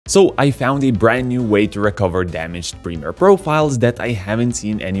So I found a brand new way to recover damaged Premiere Pro files that I haven't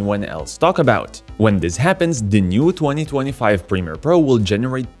seen anyone else talk about. When this happens, the new 2025 Premiere Pro will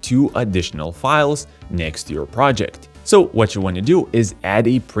generate 2 additional files next to your project. So what you want to do is add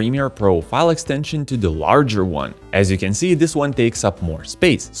a Premiere Pro file extension to the larger one. As you can see, this one takes up more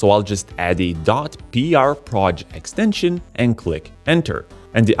space, so I'll just add a .proj extension and click enter.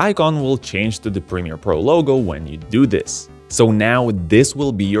 And the icon will change to the Premiere Pro logo when you do this. So now this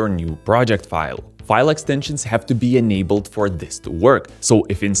will be your new project file. File extensions have to be enabled for this to work. So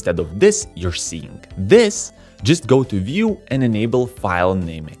if instead of this, you're seeing this, just go to View and enable File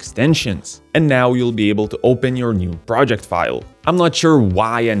Name Extensions. And now you'll be able to open your new project file. I'm not sure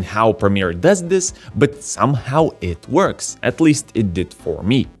why and how Premiere does this, but somehow it works. At least it did for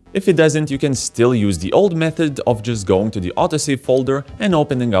me. If it doesn't, you can still use the old method of just going to the autosave folder and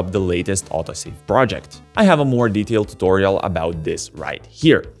opening up the latest autosave project. I have a more detailed tutorial about this right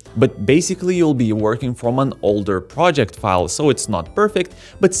here. But basically you'll be working from an older project file, so it's not perfect,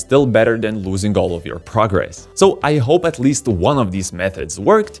 but still better than losing all of your progress. So I hope at least one of these methods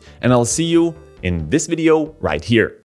worked, and I'll see you in this video right here.